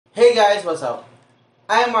guys, what's up?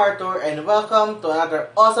 I'm Arthur and welcome to another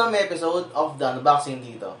awesome episode of the Unboxing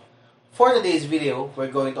Tito. For today's video, we're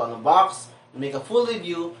going to unbox and make a full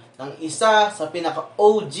review ng isa sa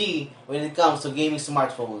pinaka-OG when it comes to gaming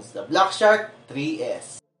smartphones, the BLACKSHARK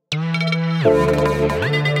 3S.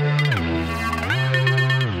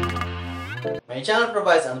 My channel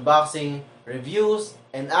provides unboxing, reviews,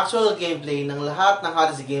 and actual gameplay ng lahat ng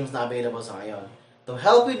hottest games na available sa ngayon to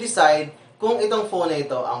help you decide kung itong phone na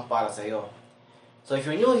ito ang para sa iyo. So if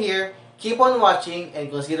you're new here, keep on watching and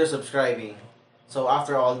consider subscribing. So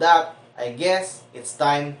after all that, I guess it's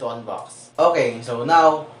time to unbox. Okay, so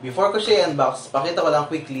now, before ko siya i-unbox, pakita ko lang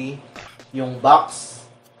quickly yung box.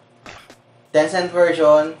 10-cent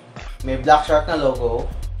version, may BLACKSHARK na logo,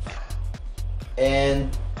 and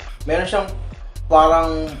meron siyang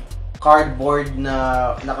parang cardboard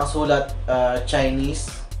na nakasulat Chinese,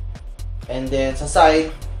 and then sa side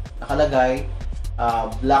nakalagay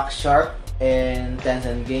BLACKSHARK and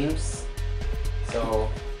 10-cent games. So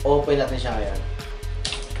open natin siya ngayon.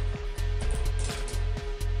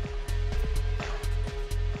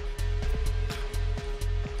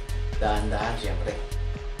 Dahan-dahan syempre.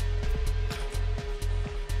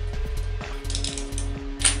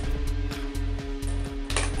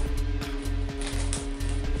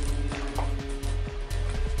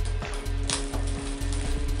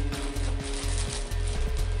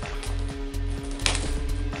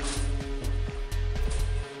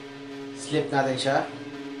 Slip natin siya.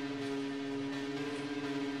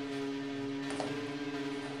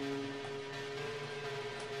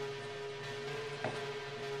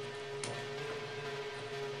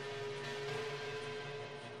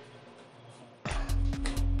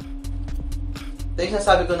 Ito yung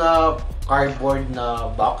sasabi ko na cardboard na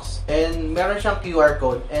box, and meron siyang QR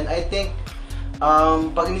code, and I think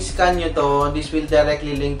pag in-scan nyo to, this will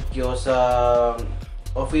directly link you sa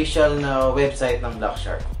official na website ng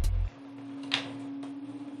BLACKSHARK.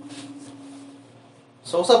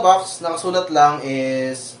 So sa box, nakasulat lang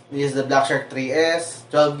is this is the BLACKSHARK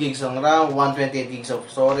 3S, 12 gigs ang RAM, 128 gigs of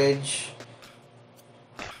storage.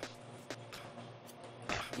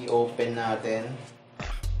 I-open natin.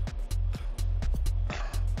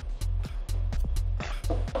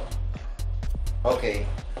 Okay.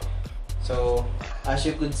 So, as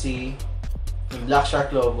you could see, yung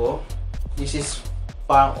BLACKSHARK logo, this is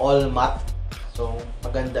parang all matte. So,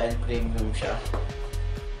 maganda and premium siya.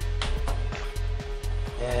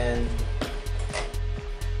 And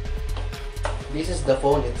this is the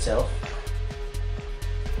phone itself.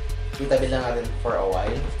 Itabi lang natin for a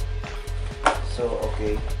while. So,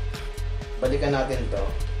 okay. Balikan natin to.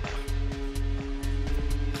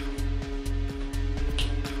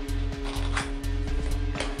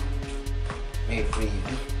 May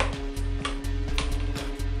freebie.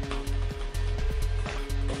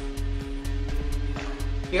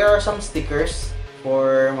 Here are some stickers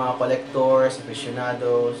for mga collectors,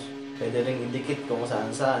 aficionados. Pwede rin idikit kung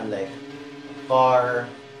saan-saan, like car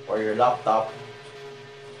or your laptop.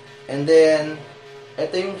 And then,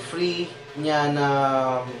 ito yung free niya na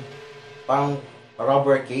parang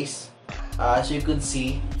rubber case. As you could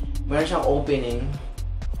see, meron siyang opening.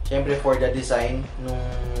 Siyempre for the design nung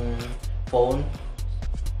phone.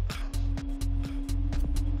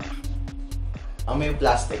 May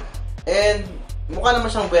plastic. And mukha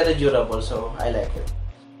naman siyang very durable, so I like it.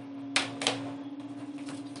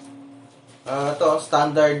 Ito,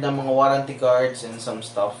 standard na mga warranty cards and some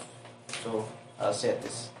stuff. So, I'll set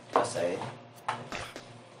this aside.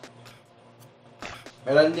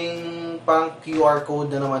 Meron ding pang QR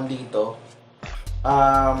code na naman dito.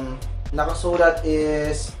 Nakasulat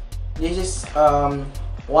is, this is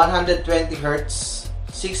 120 Hz,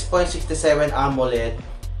 6.67 AMOLED,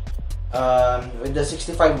 with the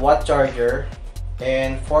 65 watt charger,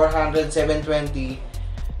 and 720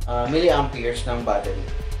 milliamperes ng battery.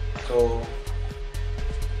 So,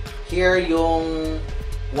 here yung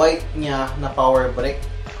white niya na power brick.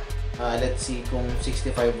 Let's see kung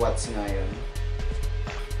 65 watts nga yun.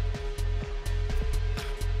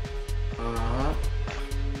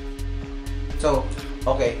 So,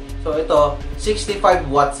 okay. So, ito, 65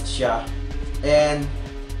 watts siya. And,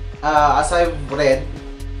 as I've read,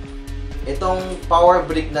 itong power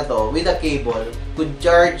brick na to, with a cable, could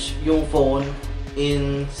charge yung phone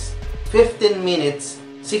in 15 minutes,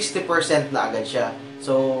 60% na agad siya.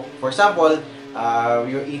 So, for example,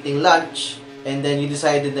 you're eating lunch, and then you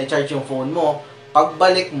decided na charge yung phone mo,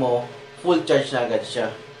 pagbalik mo, full charge na agad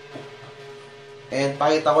siya. And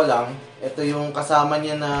pakita ko lang, ito yung kasama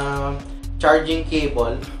niya na charging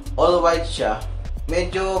cable, all white siya.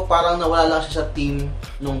 Medyo parang nawala lang siya sa team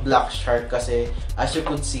nung BLACKSHARK kasi as you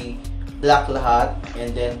could see, black lahat,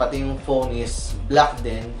 and then pati yung phone is black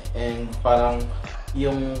din, and parang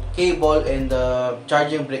yung cable and the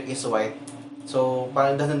charging brick is white. So,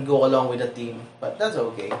 parang doesn't go along with the theme, but that's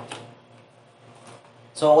okay.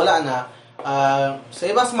 So, wala na. Sa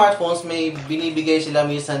ibang smartphones, may binibigay sila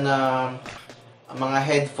minsan na mga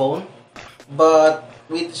headphone. But,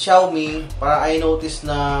 with Xiaomi, parang I noticed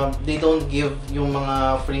na they don't give yung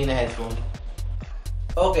mga free na headphone.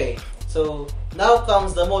 Okay, so, now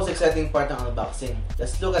comes the most exciting part ng unboxing.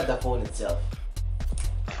 Let's look at the phone itself.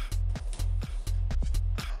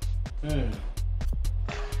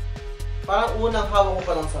 Parang unang hawak ko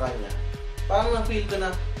pa lang sa kanya, parang na-feel ko na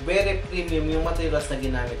very premium yung materials na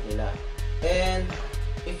ginamit nila. And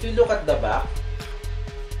if you look at the back,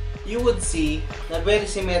 you would see na very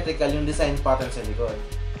symmetrical yung design pattern sa likod.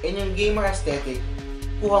 And yung gamer aesthetic,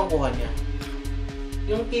 kuhang-kuha niya.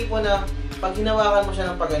 Yung tipo na pag hinawakan mo siya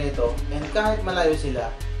ng pagganito, and kahit malayo sila,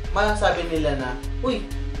 masasabi nila na, uy,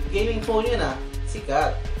 gaming phone yun ah,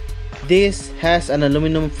 sikat. This has an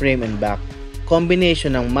aluminum frame and back.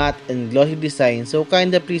 Combination ng matte and glossy design, so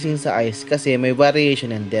kinda pleasing sa eyes kasi may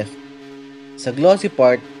variation and depth. Sa glossy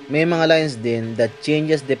part, may mga lines din that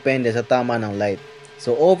changes depende sa tama ng light.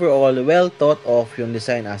 So overall, well thought of yung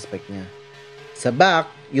design aspect niya. Sa back,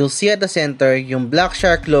 you'll see at the center yung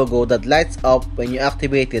BLACKSHARK logo that lights up when you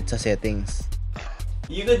activate it sa settings.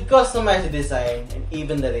 You could customize the design and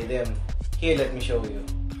even the rhythm. Here, let me show you.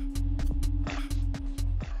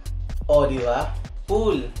 Oh, di ba?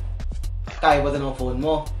 Cool! Kaya ba ito ng phone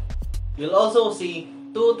mo? You'll also see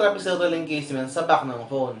two trapezoidal encasements sa back ng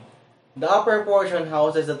phone. The upper portion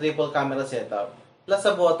houses the triple camera setup, plus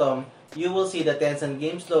sa bottom, you will see the Tencent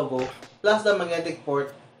Games logo, plus the magnetic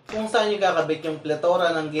port kung saan nyo kakabit yung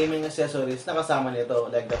plethora ng gaming accessories na kasama nito,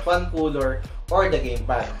 like the fan cooler or the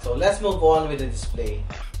gamepad. So let's move on with the display.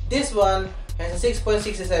 This one has a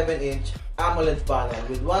 6.67-inch AMOLED panel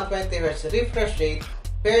with 120Hz refresh rate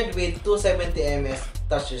paired with 270ms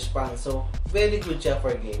touch response. So, very good siya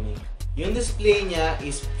for gaming. Yung display niya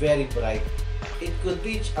is very bright. It could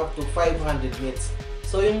reach up to 500 nits.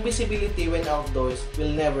 So, yung visibility when outdoors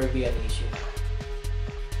will never be an issue.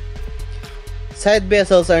 Side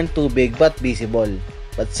bezels aren't too big but visible.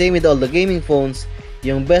 But same with all the gaming phones,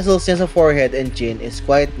 yung bezels niya sa forehead and chin is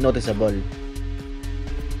quite noticeable.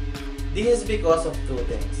 This is because of two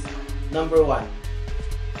things. Number one,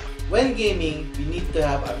 when gaming, you need to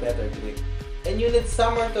have a better grip. And you need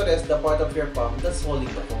somewhere to rest the part of your palm that's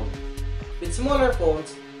holding the phone. With smaller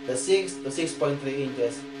phones, the 6 to 6.3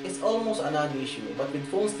 inches is almost a non-issue, but with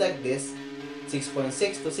phones like this,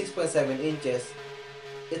 6.6 to 6.7 inches,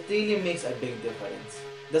 it really makes a big difference.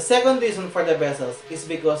 The second reason for the bezels is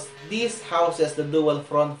because this houses the dual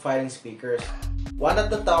front-firing speakers. One at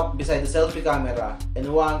the top beside the selfie camera, and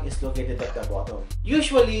one is located at the bottom.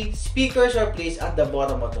 Usually, speakers are placed at the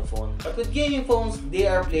bottom of the phone, but with gaming phones, they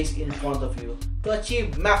are placed in front of you to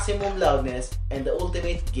achieve maximum loudness and the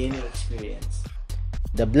ultimate gaming experience.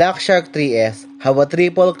 The BLACKSHARK 3S have a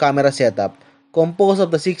triple camera setup composed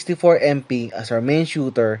of the 64MP as our main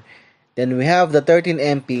shooter. Then we have the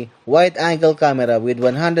 13MP wide-angle camera with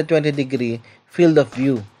 120-degree field of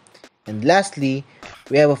view. And lastly,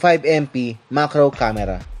 we have a 5MP macro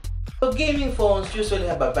camera. So gaming phones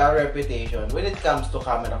usually have a bad reputation when it comes to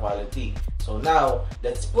camera quality. So now,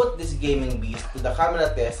 let's put this gaming beast to the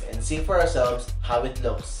camera test and see for ourselves how it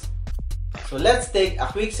looks. So let's take a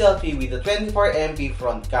quick selfie with the 24MP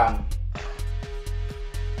front cam.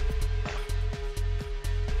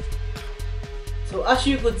 So as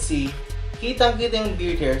you could see, kitang-kita yung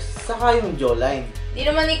beard hairs saka yung jawline. Di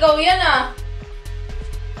naman ikaw yan ah!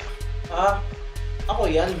 Ako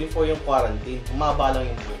yan before yung quarantine. Humaba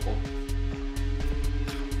lang yung buko.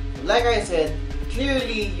 Like I said,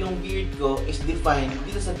 clearly yung beard ko is defined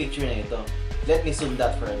dito sa picture na ito. Let me zoom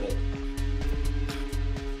that for a bit.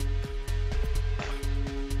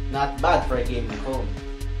 Not bad for a gaming phone.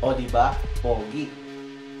 O diba? Pogi.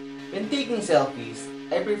 When taking selfies,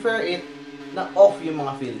 I prefer it na off yung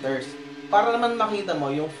mga filters para naman makita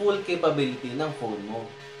mo yung full capability ng phone mo.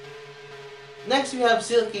 Next, we have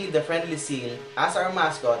Silky the Friendly Seal as our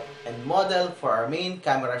mascot and model for our main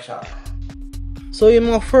camera shot. So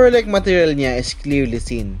yung mga fur-like material niya is clearly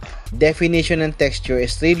seen. Definition and texture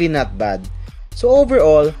is really not bad. So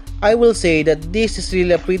overall, I will say that this is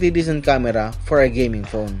really a pretty decent camera for a gaming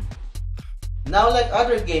phone. Now, like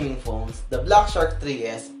other gaming phones, the BLACKSHARK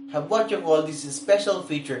 3S have what you call this special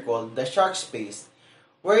feature called the Shark Space,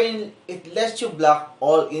 wherein it lets you block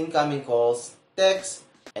all incoming calls, texts,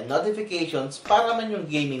 and notifications para man yung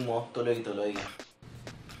gaming mo tuloy-tuloy.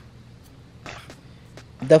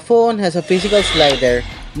 The phone has a physical slider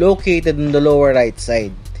located on the lower right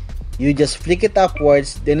side. You just flick it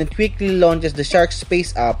upwards, then it quickly launches the Shark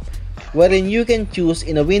Space app, wherein you can choose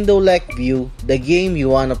in a window-like view the game you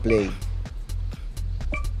wanna play.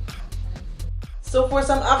 So for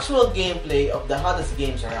some actual gameplay of the hottest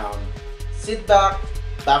games around, sit back,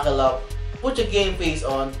 buckle up, put your game face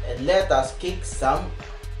on, and let us kick some.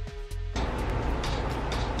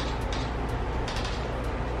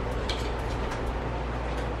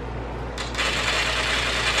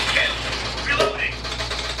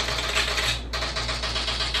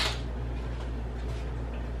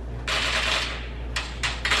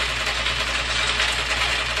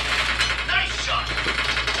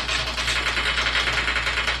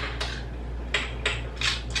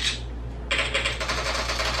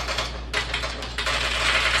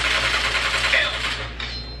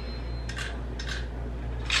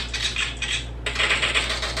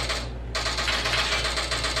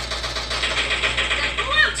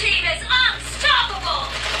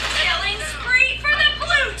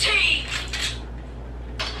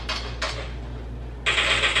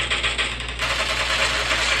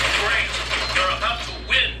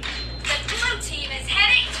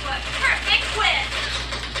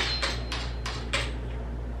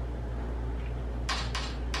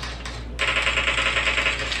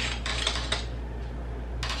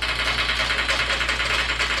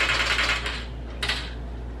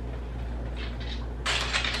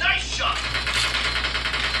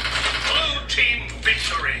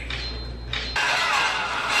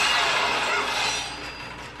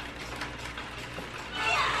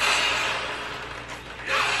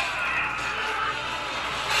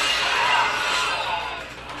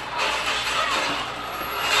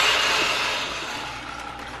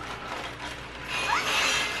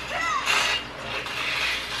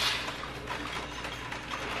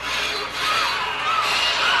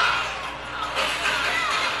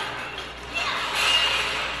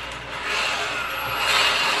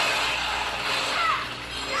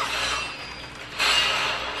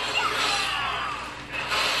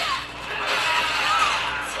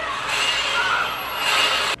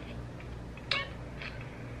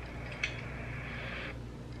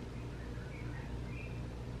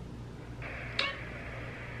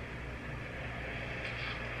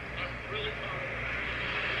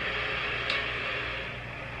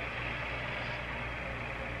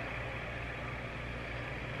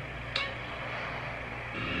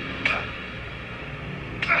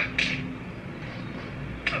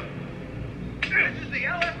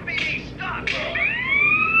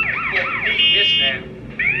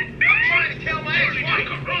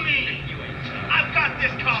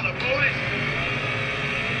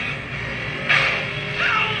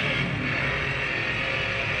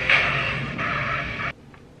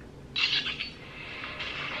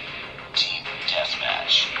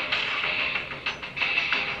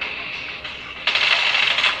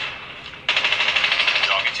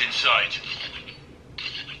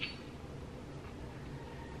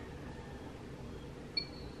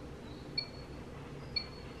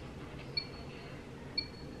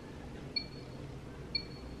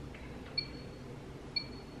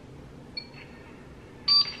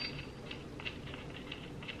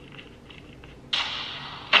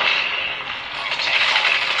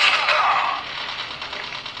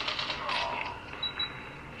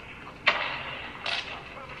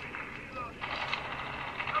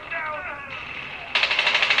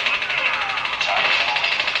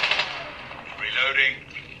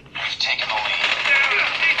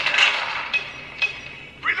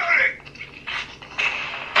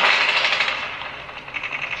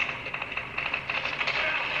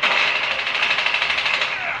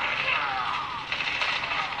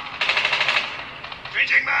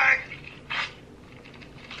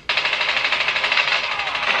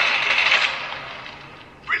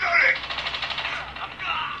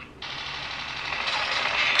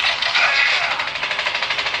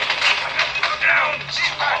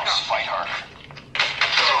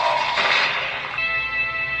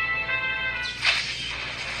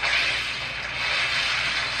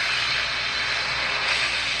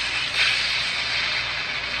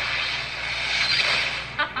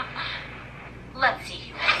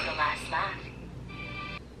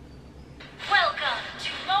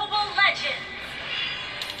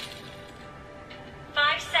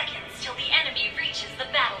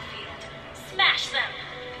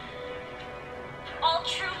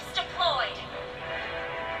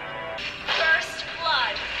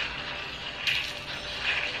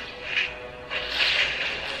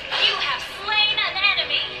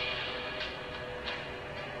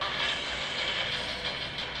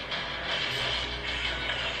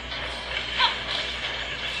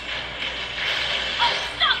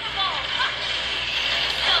 Unstoppable!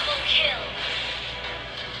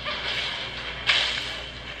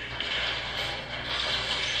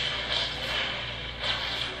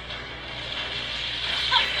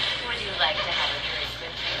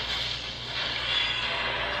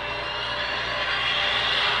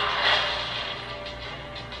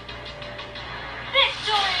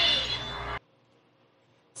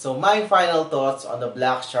 So my final thoughts on the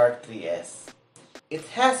BLACKSHARK 3S. It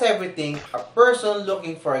has everything a person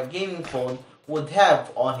looking for a gaming phone would have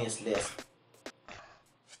on his list.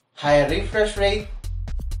 High refresh rate,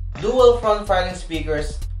 dual front-firing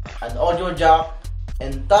speakers, an audio jack,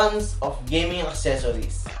 and tons of gaming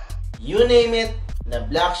accessories. You name it, the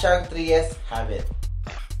BLACKSHARK 3S have it.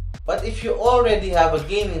 But if you already have a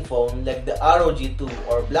gaming phone like the ROG 2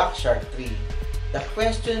 or BLACKSHARK 3, the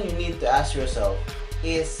question you need to ask yourself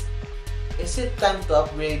is it time to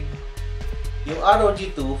upgrade? Yung ROG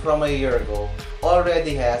 2 from a year ago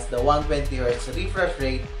already has the 120Hz refresh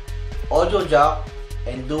rate, audio jack,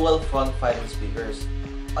 and dual front-firing speakers.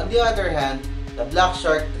 On the other hand, the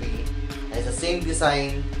BLACKSHARK 3 has the same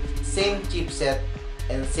design, same chipset,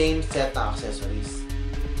 and same set ng accessories.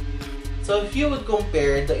 So if you would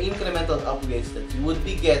compare the incremental upgrades that you would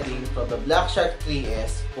be getting from the BLACKSHARK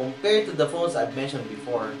 3S compared to the phones I've mentioned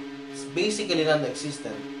before, it's basically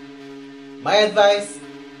non-existent. My advice,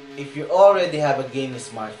 if you already have a gaming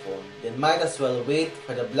smartphone, then might as well wait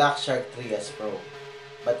for the BLACKSHARK 3S Pro.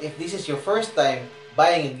 But if this is your first time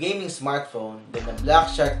buying a gaming smartphone, then the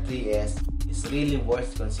BLACKSHARK 3S is really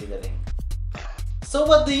worth considering. So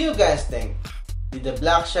what do you guys think? Did the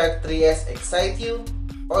BLACKSHARK 3S excite you?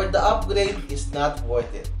 Or the upgrade is not worth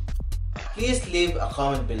it? Please leave a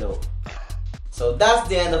comment below. So that's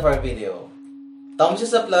the end of our video. Thumbs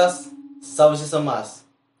is a plus, subs is a must.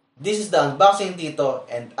 This is the Unboxing Tito,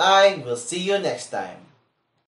 and I will see you next time.